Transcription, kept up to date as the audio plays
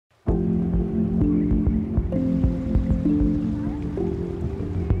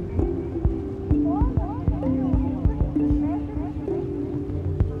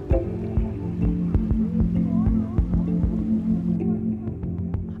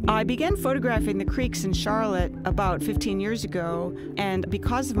I began photographing the creeks in Charlotte about 15 years ago, and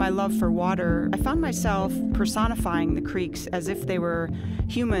because of my love for water, I found myself personifying the creeks as if they were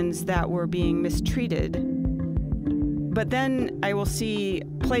humans that were being mistreated. But then I will see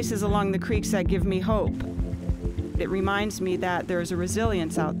places along the creeks that give me hope. It reminds me that there's a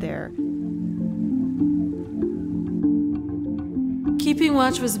resilience out there. Keeping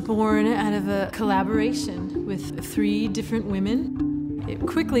Watch was born out of a collaboration with 3 different women. It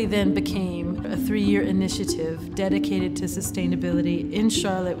quickly then became a 3-year initiative dedicated to sustainability in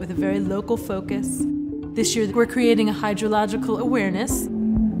Charlotte with a very local focus. This year we're creating a hydrological awareness.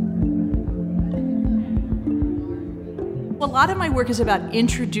 A lot of my work is about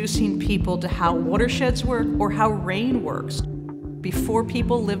introducing people to how watersheds work or how rain works. Before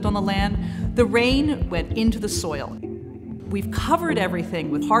people lived on the land, the rain went into the soil. We've covered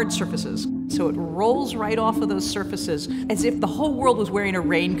everything with hard surfaces, so it rolls right off of those surfaces as if the whole world was wearing a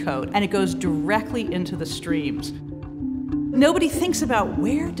raincoat, and it goes directly into the streams. Nobody thinks about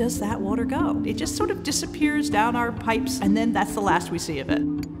where does that water go. It just sort of disappears down our pipes, and then that's the last we see of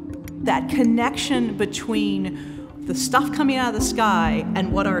it. That connection between the stuff coming out of the sky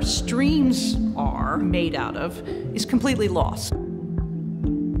and what our streams are made out of is completely lost.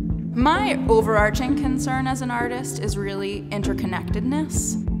 My overarching concern as an artist is really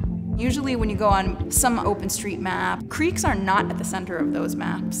interconnectedness. Usually when you go on some OpenStreetMap, creeks are not at the center of those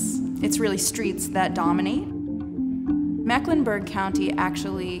maps. It's really streets that dominate. Mecklenburg County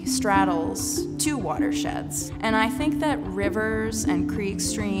actually straddles 2 watersheds, and I think that rivers and creek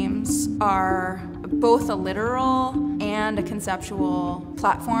streams are both a literal and a conceptual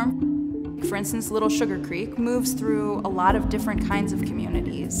platform. For instance, Little Sugar Creek moves through a lot of different kinds of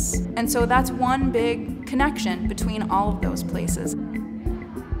communities. And so that's one big connection between all of those places.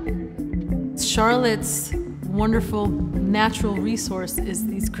 Charlotte's wonderful natural resource is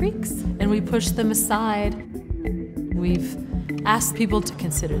these creeks, and we push them aside. We've asked people to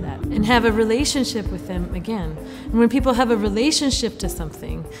consider that and have a relationship with them again. And when people have a relationship to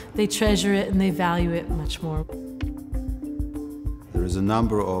something, they treasure it and they value it much more. There is a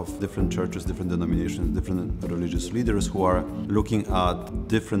number of different churches, different denominations, different religious leaders who are looking at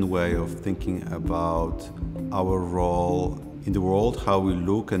different way of thinking about our role in the world, how we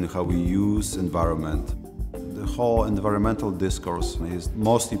look and how we use environment. The whole environmental discourse is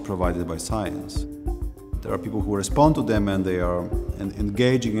mostly provided by science. There are people who respond to them and they are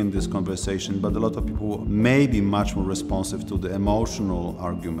engaging in this conversation, but a lot of people may be much more responsive to the emotional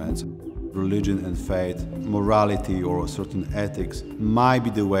arguments. Religion and faith, morality or certain ethics might be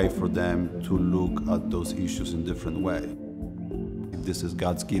the way for them to look at those issues in a different way. If this is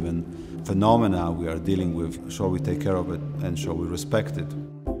God's given phenomena we are dealing with, shall we take care of it and shall we respect it?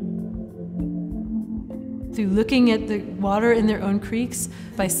 Through looking at the water in their own creeks,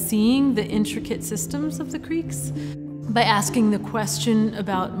 by seeing the intricate systems of the creeks, by asking the question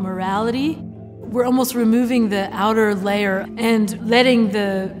about morality, we're almost removing the outer layer and letting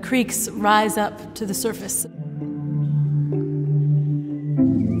the creeks rise up to the surface.